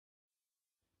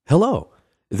Hello!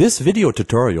 This video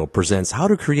tutorial presents how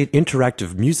to create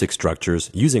interactive music structures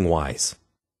using Wwise.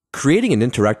 Creating an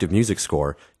interactive music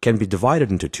score can be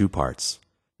divided into two parts: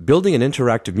 building an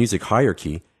interactive music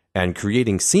hierarchy and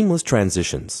creating seamless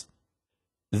transitions.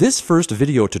 This first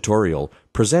video tutorial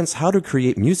presents how to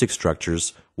create music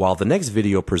structures, while the next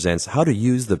video presents how to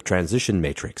use the transition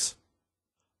matrix.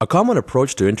 A common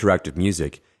approach to interactive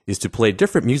music is to play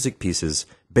different music pieces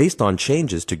based on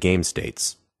changes to game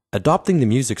states. Adopting the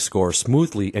music score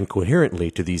smoothly and coherently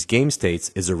to these game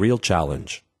states is a real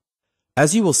challenge.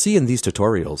 As you will see in these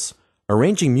tutorials,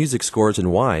 arranging music scores in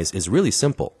Wwise is really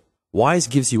simple. Wwise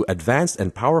gives you advanced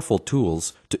and powerful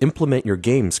tools to implement your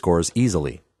game scores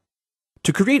easily.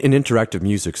 To create an interactive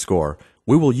music score,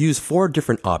 we will use 4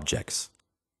 different objects.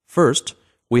 First,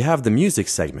 we have the music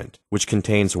segment, which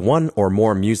contains one or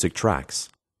more music tracks.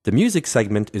 The music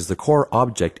segment is the core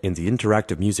object in the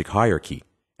interactive music hierarchy,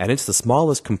 and it's the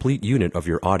smallest complete unit of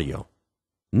your audio.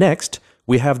 Next,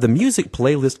 we have the music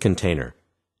playlist container.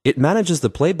 It manages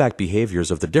the playback behaviors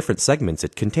of the different segments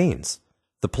it contains.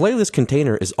 The playlist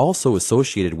container is also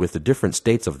associated with the different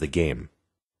states of the game.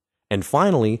 And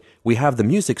finally, we have the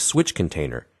music switch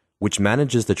container, which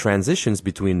manages the transitions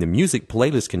between the music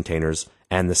playlist containers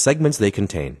and the segments they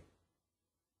contain.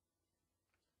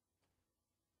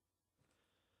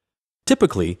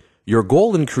 Typically, your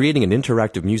goal in creating an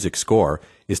interactive music score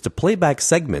is to play back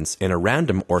segments in a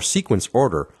random or sequence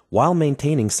order while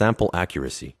maintaining sample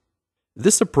accuracy.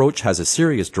 This approach has a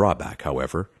serious drawback,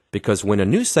 however, because when a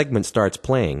new segment starts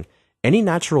playing, any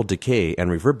natural decay and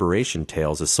reverberation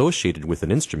tails associated with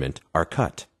an instrument are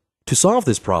cut. To solve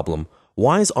this problem,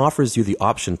 Wwise offers you the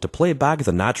option to play back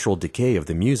the natural decay of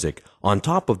the music on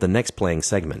top of the next playing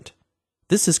segment.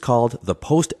 This is called the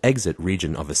post-exit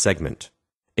region of a segment.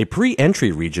 A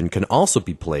pre-entry region can also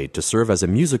be played to serve as a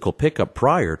musical pickup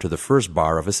prior to the first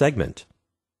bar of a segment.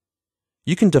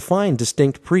 You can define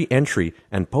distinct pre-entry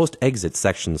and post-exit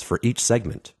sections for each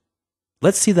segment.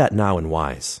 Let's see that now in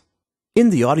Wwise. In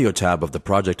the Audio tab of the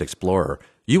Project Explorer,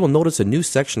 you will notice a new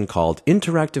section called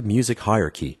Interactive Music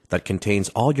Hierarchy that contains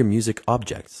all your music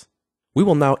objects. We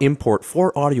will now import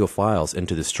 4 audio files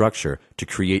into the structure to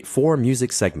create 4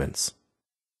 music segments.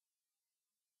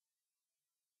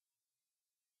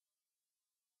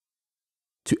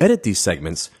 To edit these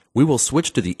segments, we will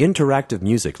switch to the Interactive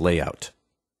Music layout.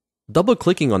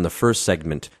 Double-clicking on the first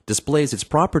segment displays its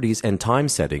properties and time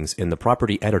settings in the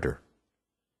Property Editor.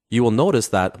 You will notice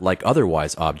that, like other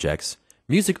Wwise objects,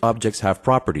 music objects have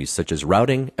properties such as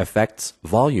routing, effects,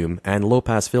 volume, and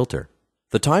low-pass filter.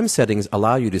 The time settings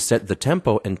allow you to set the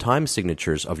tempo and time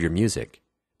signatures of your music.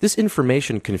 This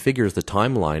information configures the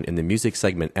timeline in the music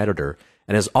segment editor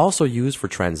and is also used for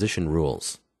transition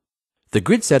rules. The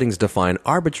grid settings define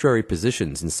arbitrary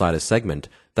positions inside a segment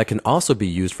that can also be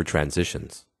used for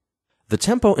transitions. The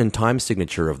tempo and time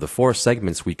signature of the 4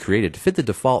 segments we created fit the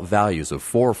default values of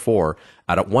 4/4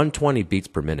 at 120 beats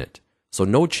per minute, so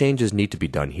no changes need to be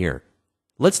done here.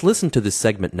 Let's listen to this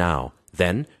segment now,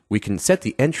 then we can set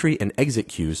the entry and exit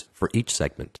cues for each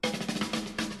segment.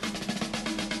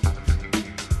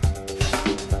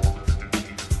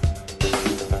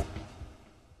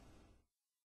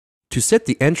 To set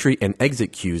the entry and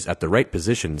exit cues at the right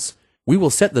positions, we will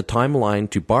set the timeline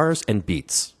to bars and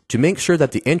beats. To make sure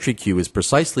that the entry cue is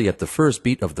precisely at the first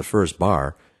beat of the first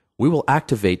bar, we will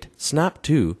activate Snap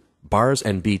to Bars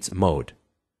and Beats mode.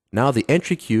 Now the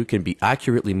entry cue can be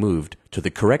accurately moved to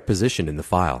the correct position in the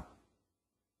file.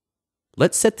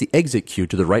 Let's set the exit cue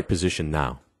to the right position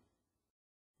now.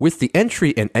 With the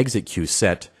entry and exit cue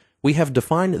set, we have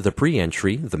defined the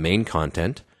pre-entry, the main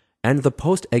content, and the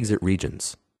post-exit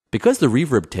regions. Because the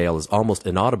reverb tail is almost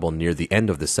inaudible near the end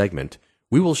of the segment,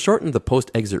 we will shorten the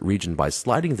post-exit region by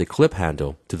sliding the clip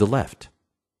handle to the left.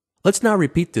 Let's now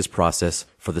repeat this process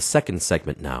for the second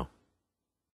segment now.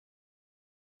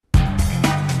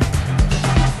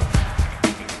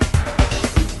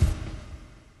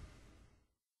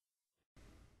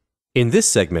 In this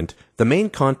segment, the main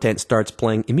content starts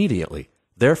playing immediately.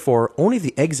 Therefore, only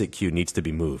the exit cue needs to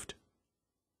be moved.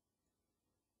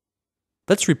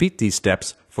 Let's repeat these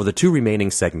steps for the 2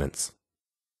 remaining segments.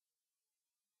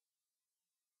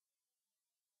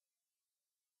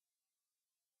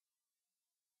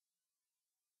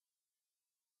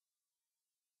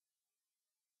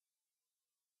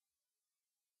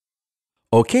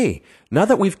 Okay, now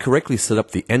that we've correctly set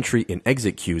up the entry and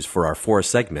exit cues for our 4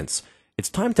 segments, it's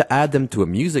time to add them to a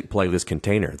music playlist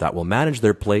container that will manage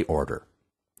their play order.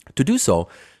 To do so,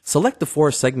 select the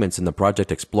 4 segments in the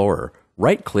Project Explorer,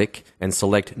 right-click, and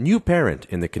select New Parent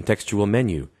in the contextual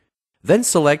menu. Then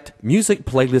select Music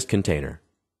Playlist Container.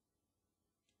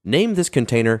 Name this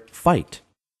container Fight.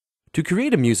 To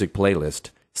create a music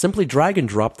playlist, simply drag and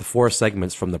drop the 4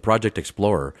 segments from the Project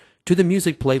Explorer to the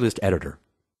Music Playlist Editor.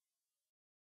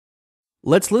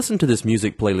 Let's listen to this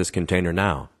music playlist container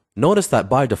now. Notice that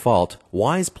by default,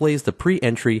 Wwise plays the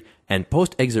pre-entry and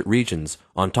post-exit regions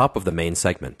on top of the main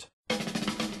segment.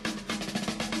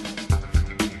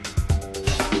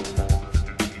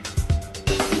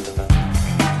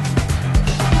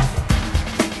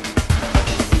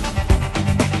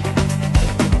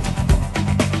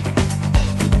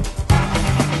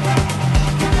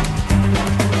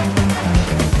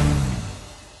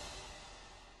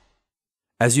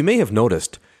 As you may have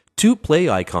noticed, 2 play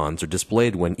icons are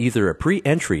displayed when either a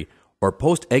pre-entry or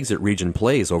post-exit region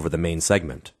plays over the main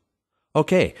segment.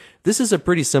 Okay, this is a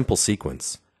pretty simple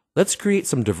sequence. Let's create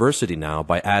some diversity now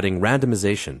by adding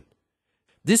randomization.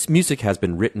 This music has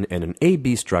been written in an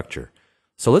A-B structure,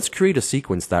 so let's create a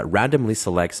sequence that randomly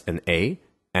selects an A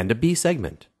and a B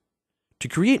segment. To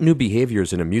create new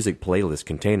behaviors in a music playlist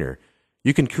container,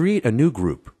 you can create a new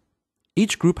group.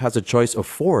 Each group has a choice of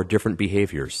 4 different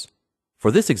behaviors. For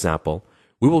this example,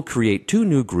 we will create 2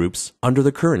 new groups under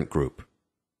the current group.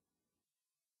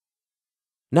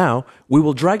 Now, we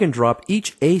will drag and drop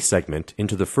each A segment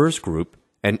into the first group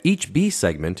and each B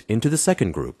segment into the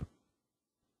second group.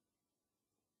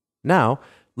 Now,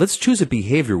 let's choose a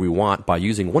behavior we want by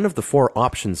using one of the 4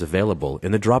 options available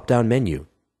in the drop-down menu.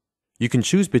 You can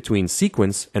choose between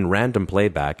sequence and random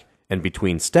playback and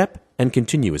between step and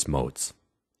continuous modes.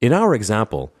 In our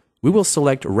example, we will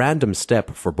select random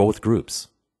step for both groups.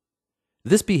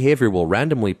 This behavior will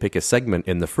randomly pick a segment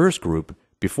in the first group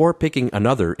before picking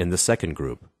another in the second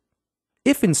group.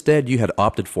 If instead you had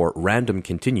opted for random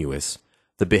continuous,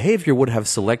 the behavior would have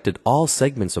selected all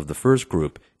segments of the first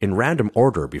group in random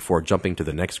order before jumping to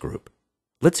the next group.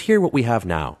 Let's hear what we have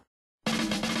now.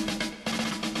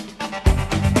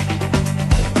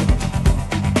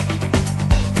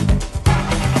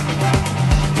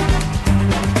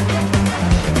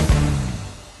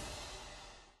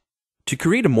 To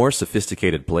create a more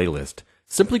sophisticated playlist,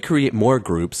 simply create more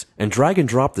groups and drag and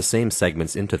drop the same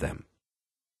segments into them.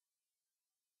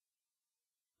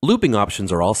 Looping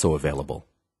options are also available.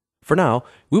 For now,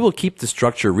 we will keep the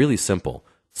structure really simple,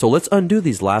 so let's undo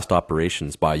these last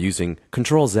operations by using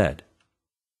Ctrl-Z.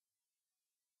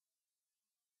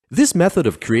 This method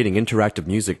of creating interactive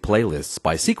music playlists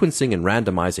by sequencing and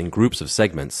randomizing groups of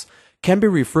segments can be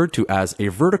referred to as a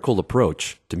vertical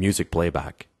approach to music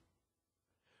playback.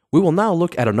 We will now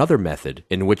look at another method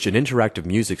in which an interactive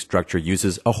music structure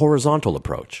uses a horizontal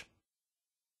approach.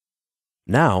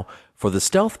 Now, for the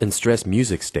stealth and stress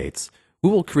music states, we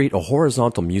will create a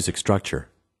horizontal music structure.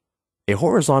 A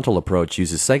horizontal approach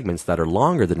uses segments that are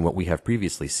longer than what we have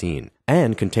previously seen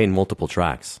and contain multiple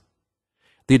tracks.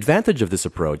 The advantage of this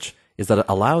approach is that it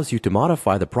allows you to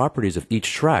modify the properties of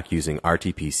each track using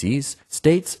RTPCs,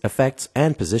 states, effects,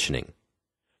 and positioning.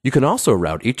 You can also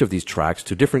route each of these tracks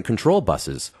to different control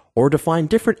buses or define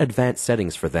different advanced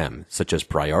settings for them, such as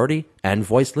priority and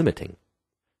voice limiting.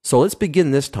 So let's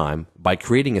begin this time by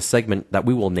creating a segment that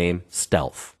we will name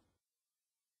Stealth.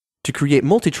 To create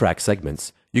multi-track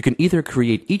segments, you can either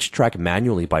create each track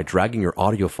manually by dragging your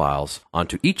audio files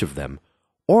onto each of them,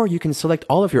 or you can select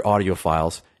all of your audio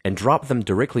files and drop them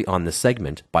directly on the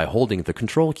segment by holding the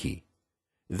Control key.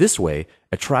 This way,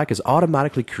 a track is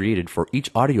automatically created for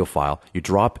each audio file you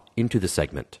drop into the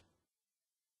segment.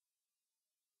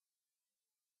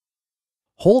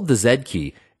 Hold the Z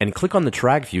key and click on the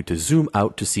track view to zoom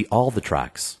out to see all the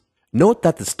tracks. Note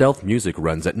that the stealth music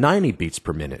runs at 90 beats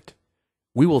per minute.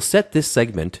 We will set this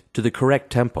segment to the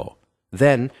correct tempo.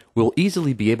 Then, we'll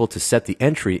easily be able to set the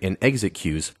entry and exit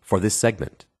cues for this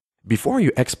segment. Before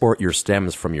you export your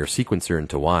stems from your sequencer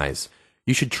into Wwise,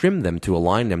 you should trim them to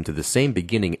align them to the same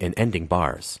beginning and ending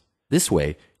bars. This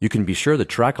way, you can be sure the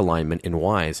track alignment in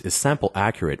Wwise is sample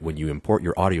accurate when you import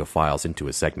your audio files into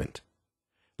a segment.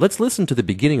 Let's listen to the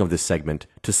beginning of this segment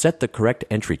to set the correct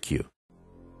entry cue.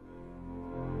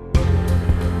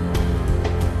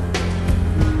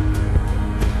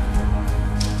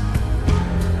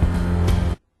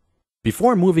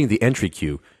 Before moving the entry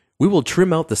cue, we will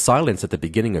trim out the silence at the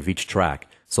beginning of each track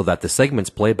so that the segment's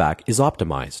playback is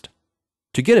optimized.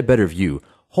 To get a better view,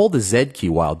 hold the Z key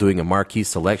while doing a marquee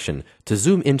selection to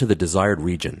zoom into the desired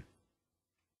region.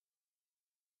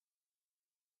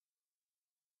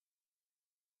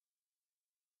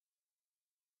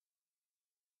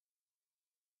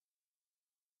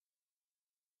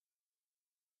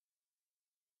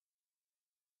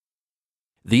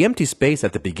 The empty space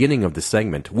at the beginning of the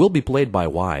segment will be played by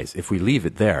Wwise if we leave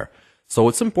it there, so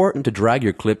it's important to drag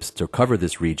your clips to cover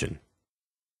this region.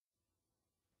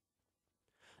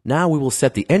 Now we will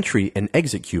set the entry and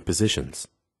exit cue positions.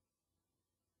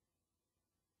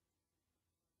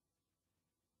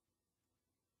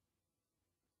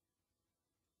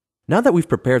 Now that we've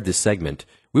prepared this segment,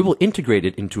 we will integrate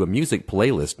it into a music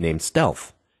playlist named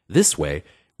Stealth. This way,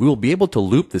 we will be able to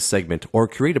loop this segment or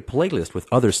create a playlist with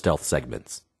other Stealth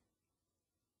segments.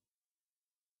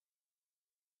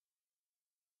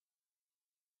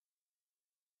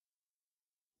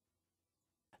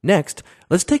 Next,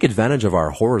 let's take advantage of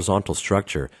our horizontal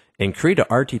structure and create a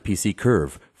RTPC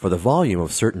curve for the volume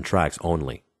of certain tracks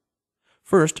only.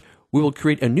 First, we will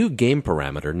create a new game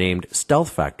parameter named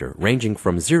Stealth Factor ranging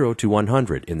from 0 to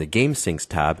 100 in the Game Syncs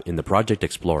tab in the Project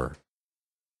Explorer.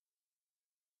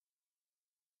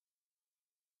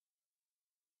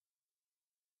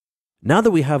 Now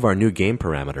that we have our new game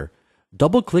parameter,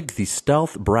 double-click the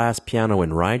Stealth Brass Piano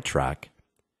and Ride track,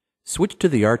 switch to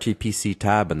the RTPC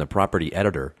tab in the Property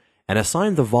Editor, and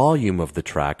assign the volume of the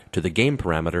track to the game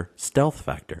parameter Stealth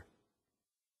Factor.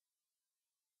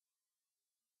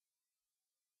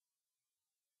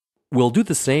 We'll do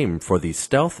the same for the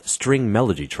Stealth String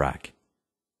Melody track.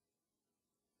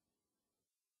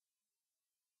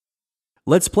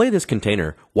 Let's play this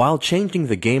container while changing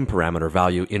the game parameter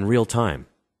value in real time.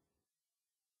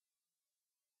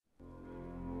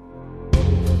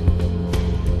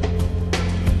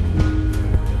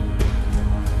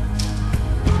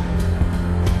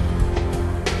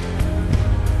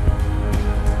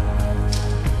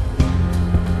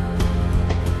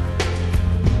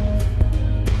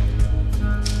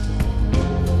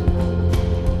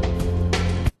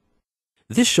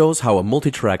 This shows how a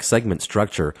multi-track segment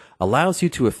structure allows you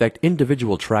to affect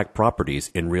individual track properties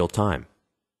in real time.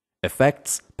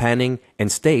 Effects, panning,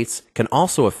 and states can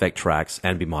also affect tracks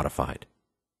and be modified.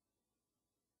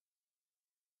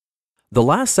 The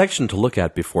last section to look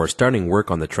at before starting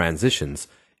work on the transitions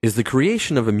is the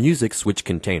creation of a music switch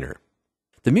container.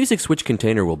 The music switch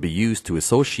container will be used to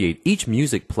associate each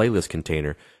music playlist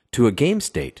container to a game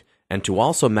state and to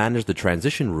also manage the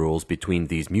transition rules between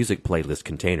these music playlist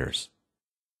containers.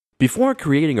 Before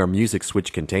creating our music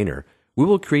switch container, we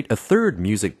will create a third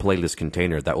music playlist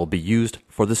container that will be used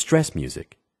for the stress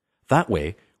music. That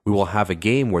way, we will have a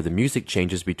game where the music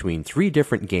changes between 3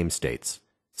 different game states: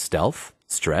 stealth,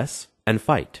 stress, and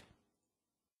fight.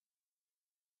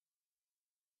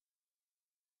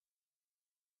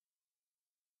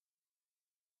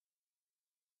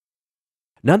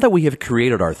 Now that we have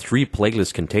created our 3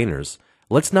 playlist containers,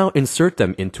 let's now insert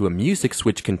them into a music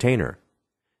switch container.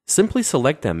 Simply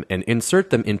select them and insert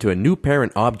them into a new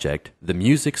parent object, the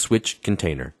music switch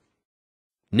container.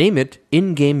 Name it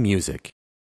In-Game Music.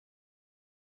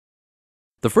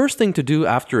 The first thing to do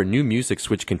after a new music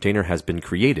switch container has been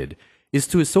created is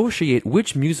to associate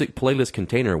which music playlist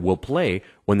container will play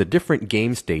when the different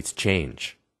game states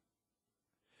change.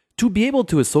 To be able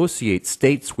to associate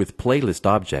states with playlist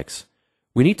objects,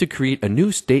 we need to create a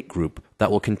new state group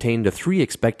that will contain the 3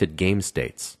 expected game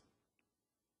states.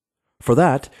 For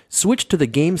that, switch to the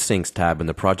Game Syncs tab in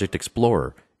the Project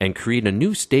Explorer and create a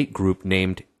new state group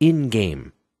named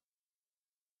In-Game.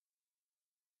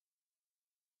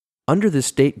 Under this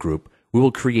state group, we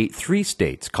will create 3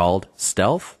 states called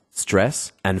Stealth,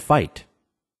 Stress, and Fight.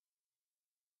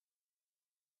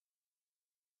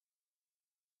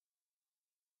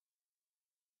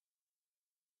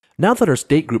 Now that our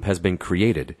state group has been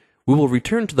created, we will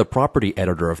return to the property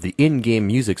editor of the in-game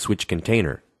music switch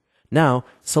container. Now,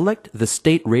 select the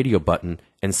State Radio button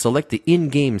and select the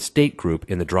in-game state group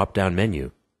in the drop-down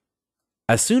menu.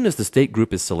 As soon as the state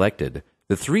group is selected,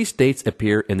 the 3 states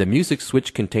appear in the Music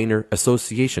Switch Container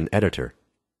Association Editor.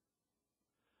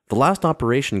 The last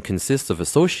operation consists of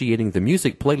associating the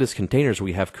music playlist containers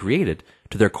we have created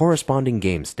to their corresponding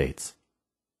game states.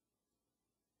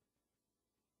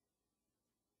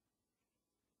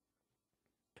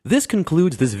 This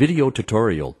concludes this video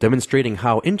tutorial demonstrating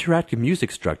how interactive music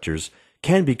structures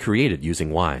can be created using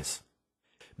Wwise.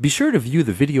 Be sure to view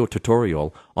the video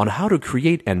tutorial on how to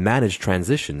create and manage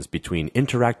transitions between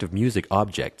interactive music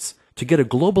objects to get a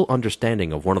global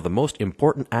understanding of one of the most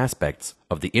important aspects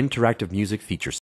of the interactive music feature set.